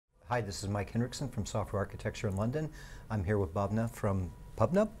Hi, this is Mike Hendrickson from Software Architecture in London. I'm here with Bhavna from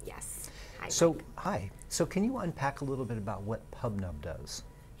PubNub. Yes. Hi. So, hi. So can you unpack a little bit about what PubNub does?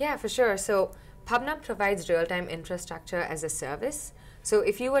 Yeah, for sure. So PubNub provides real-time infrastructure as a service. So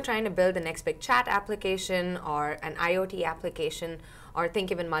if you were trying to build the next big chat application or an IoT application, or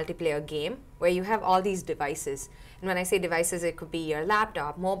think even multiplayer game where you have all these devices. And when I say devices, it could be your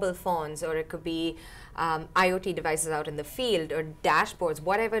laptop, mobile phones, or it could be IoT devices out in the field or dashboards,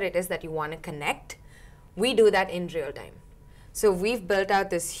 whatever it is that you want to connect, we do that in real time. So we've built out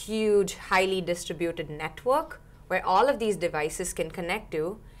this huge, highly distributed network where all of these devices can connect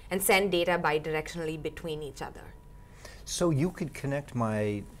to and send data bidirectionally between each other. So you could connect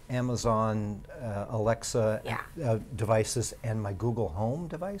my Amazon Alexa devices and my Google Home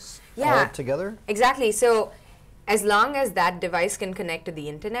device all together? Exactly. So as long as that device can connect to the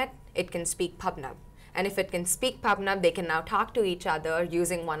internet, it can speak PubNub. And if it can speak PubNub, they can now talk to each other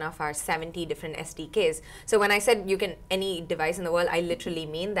using one of our 70 different SDKs. So when I said you can, any device in the world, I literally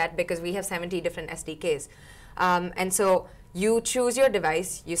mean that because we have 70 different SDKs. And so you choose your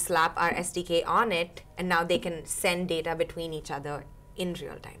device, you slap our SDK on it, and now they can send data between each other in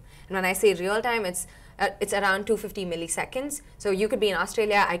real time. And when I say real time, it's around 250 milliseconds. So you could be in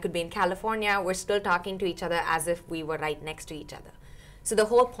Australia, I could be in California. We're still talking to each other as if we were right next to each other. So the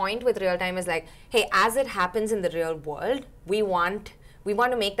whole point with real time is like, hey, as it happens in the real world, we want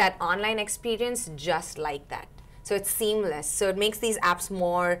to make that online experience just like that. So it's seamless. So it makes these apps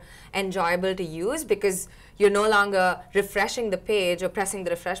more enjoyable to use because you're no longer refreshing the page or pressing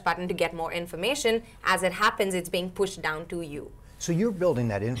the refresh button to get more information. As it happens, it's being pushed down to you. So you're building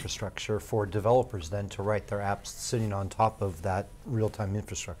that infrastructure for developers then to write their apps sitting on top of that real-time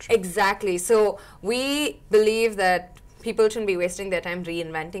infrastructure. Exactly. So we believe that people shouldn't be wasting their time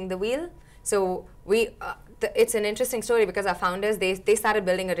reinventing the wheel. So it's an interesting story because our founders, they started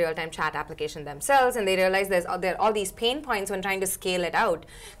building a real-time chat application themselves, and they realized there are all these pain points when trying to scale it out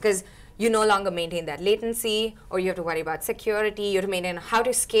because you no longer maintain that latency, or you have to worry about security. You have to maintain how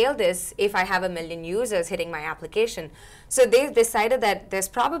to scale this if I have 1 million users hitting my application. So they decided that there's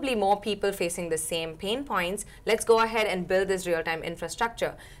probably more people facing the same pain points. Let's go ahead and build this real-time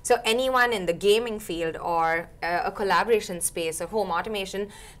infrastructure. So anyone in the gaming field or a collaboration space or home automation,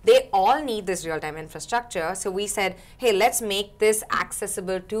 they all need this real-time infrastructure. So we said, hey, let's make this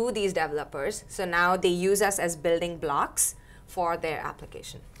accessible to these developers. So now they use us as building blocks for their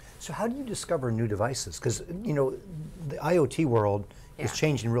application. So how do you discover new devices? Because you know, the IoT world is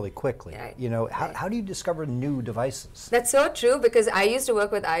changing really quickly. Right. You know, how do you discover new devices? That's so true because I used to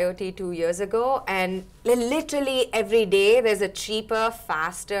work with IoT 2 years ago, and literally every day there's a cheaper,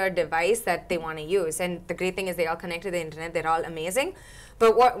 faster device that they want to use. And the great thing is they all connect to the internet. They're all amazing.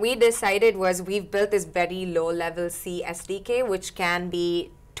 But what we decided was we've built this very low-level C SDK, which can be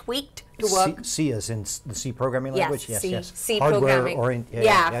tweaked to work. C as in the C programming language? Yes, C Hardware programming.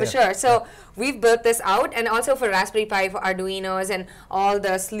 for sure. So we've built this out, and also for Raspberry Pi, for Arduinos, and all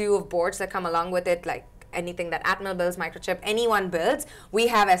the slew of boards that come along with it, like anything that Atmel builds, Microchip, anyone builds, we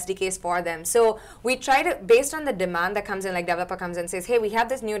have SDKs for them. So we try to, based on the demand that comes in, like developer comes in and says, hey, we have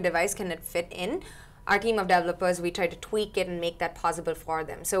this new device, can it fit in? Our team of developers, we try to tweak it and make that possible for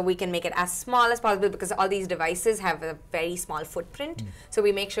them. So we can make it as small as possible because all these devices have a very small footprint. So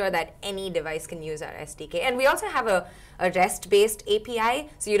we make sure that any device can use our SDK. And we also have a REST-based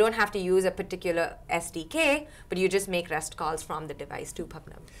API, so you don't have to use a particular SDK, but you just make REST calls from the device to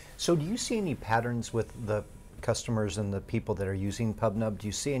PubNub. So do you see any patterns with the customers and the people that are using PubNub? Do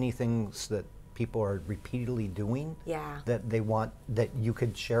you see anything that people are repeatedly doing that they want, that you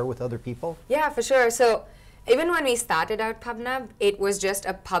could share with other people? Yeah, for sure. So even when we started out PubNub, it was just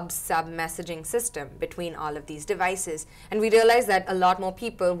a pub-sub messaging system between all of these devices. And we realized that a lot more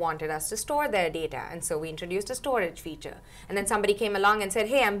people wanted us to store their data. And so we introduced a storage feature. And then somebody came along and said,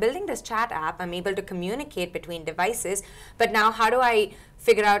 hey, I'm building this chat app. I'm able to communicate between devices. But now how do I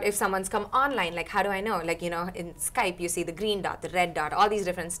figure out if someone's come online? Like, how do I know? Like, you know, in Skype, you see the green dot, the red dot, all these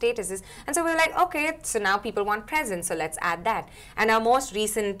different statuses. And so we're like, okay, so now people want presence, so let's add that. And our most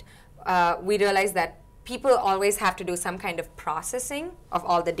recent, we realized that people always have to do some kind of processing of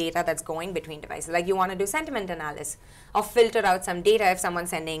all the data that's going between devices. Like you want to do sentiment analysis or filter out some data if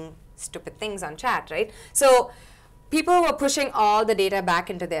someone's sending stupid things on chat, right? So people were pushing all the data back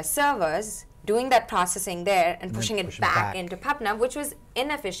into their servers, doing that processing there and pushing it back into PubNub, which was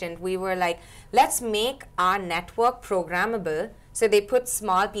inefficient. We were like, let's make our network programmable. So they put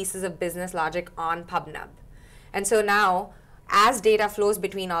small pieces of business logic on PubNub. And so now, as data flows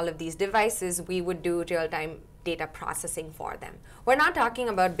between all of these devices, we would do real-time data processing for them. We're not talking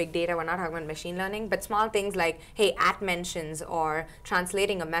about big data, we're not talking about machine learning, but small things like, hey, at mentions or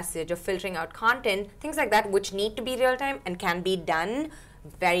translating a message or filtering out content, things like that which need to be real time and can be done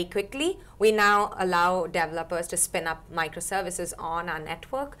very quickly. We now allow developers to spin up microservices on our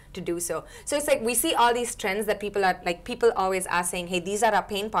network to do so. So it's like we see all these trends that people always are saying, hey, these are our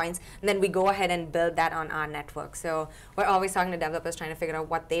pain points, and then we go ahead and build that on our network. So we're always talking to developers, trying to figure out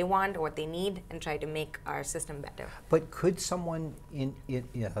what they want or what they need and try to make our system better. But could someone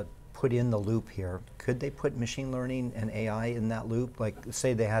put in the loop here? Could they put machine learning and AI in that loop? Like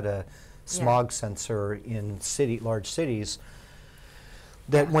say they had a smog sensor in large cities,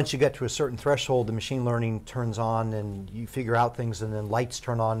 that once you get to a certain threshold, the machine learning turns on and you figure out things, and then lights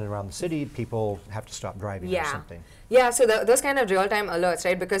turn on around the city, people have to stop driving or something. Yeah, so those kind of real-time alerts,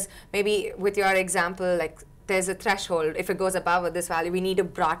 right? Because maybe with your example, like there's a threshold. If it goes above this value, we need to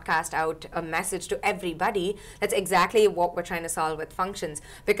broadcast out a message to everybody. That's exactly what we're trying to solve with functions.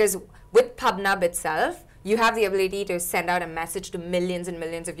 Because with PubNub itself, you have the ability to send out a message to millions and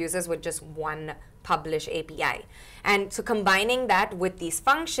millions of users with just one publish API. And so combining that with these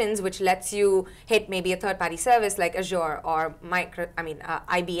functions, which lets you hit maybe a third-party service like Azure or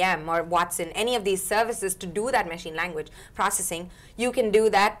IBM or Watson, any of these services to do that machine language processing, you can do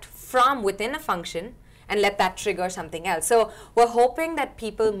that from within a function and let that trigger something else. So we're hoping that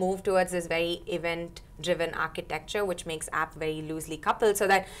people move towards this very event-driven architecture, which makes app very loosely coupled, so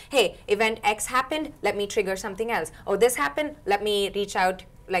that, hey, event X happened, let me trigger something else. Oh, this happened, let me reach out,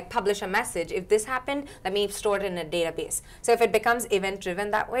 like publish a message. If this happened, let me store it in a database. So if it becomes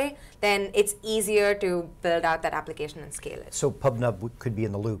event-driven that way, then it's easier to build out that application and scale it. So PubNub could be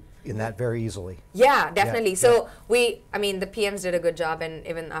in the loop in that very easily. Yeah, definitely. So the PMs did a good job, and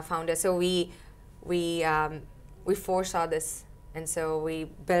even our founders. So we foresaw this, and so we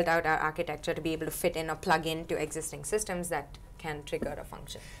built out our architecture to be able to fit in or plug into existing systems that can trigger a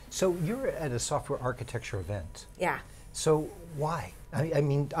function. So you're at a software architecture event. Yeah. So why? I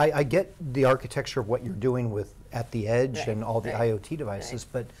mean, I get the architecture of what you're doing with at the edge and all the IoT devices,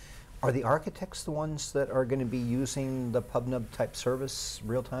 but are the architects the ones that are going to be using the PubNub type service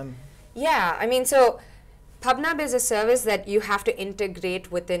real time? Yeah, I mean, so PubNub is a service that you have to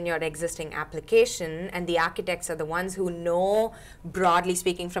integrate within your existing application, and the architects are the ones who know, broadly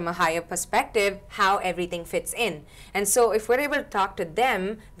speaking from a higher perspective, how everything fits in. And so if we're able to talk to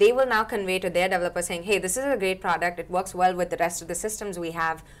them, they will now convey to their developers saying, hey, this is a great product, it works well with the rest of the systems we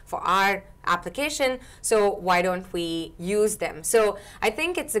have for our application, so why don't we use them? So I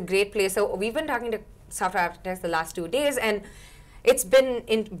think it's a great place. So we've been talking to software architects the last 2 days, and it's been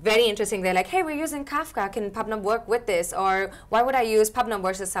very interesting. They're like, hey, we're using Kafka. Can PubNub work with this? Or why would I use PubNub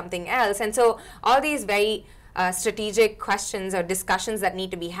versus something else? And so all these very strategic questions or discussions that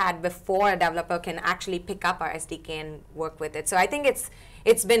need to be had before a developer can actually pick up our SDK and work with it. So I think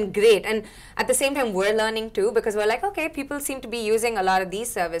it's been great. And at the same time, we're learning too, because we're like, okay, people seem to be using a lot of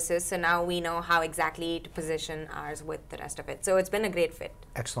these services, so now we know how exactly to position ours with the rest of it. So it's been a great fit.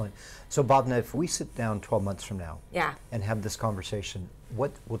 Excellent. So Bhavna, if we sit down 12 months from now and have this conversation,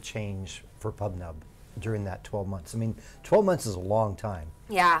 what will change for PubNub during that 12 months? I mean, 12 months is a long time.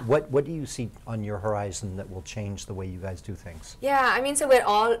 Yeah. What do you see on your horizon that will change the way you guys do things? Yeah, I mean, so we're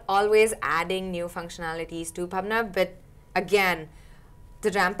always adding new functionalities to PubNub, but again,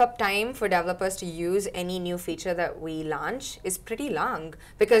 the ramp-up time for developers to use any new feature that we launch is pretty long,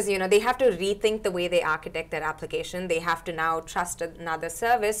 because they have to rethink the way they architect their application. They have to now trust another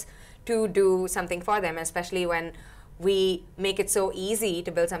service to do something for them, especially when we make it so easy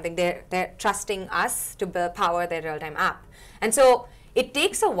to build something. They're trusting us to power their real-time app. And so it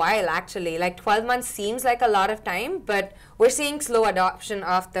takes a while, actually. Like 12 months seems like a lot of time, but we're seeing slow adoption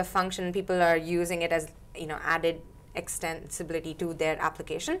of the function. People are using it as added extensibility to their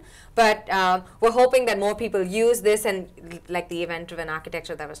application, but we're hoping that more people use this, and like the event-driven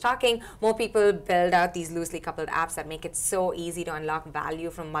architecture that I was talking, more people build out these loosely coupled apps that make it so easy to unlock value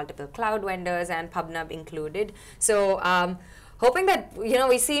from multiple cloud vendors, and PubNub included. So hoping that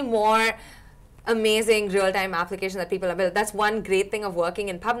we see more amazing real-time applications that people have built. That's one great thing of working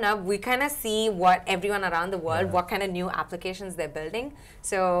in PubNub. We kind of see what everyone around the world, what kind of new applications they're building.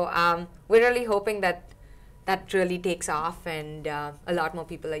 So we're really hoping that really takes off, and a lot more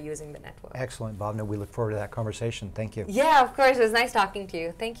people are using the network. Excellent, Bhavna. We look forward to that conversation. Thank you. Yeah, of course. It was nice talking to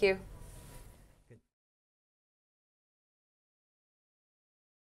you. Thank you.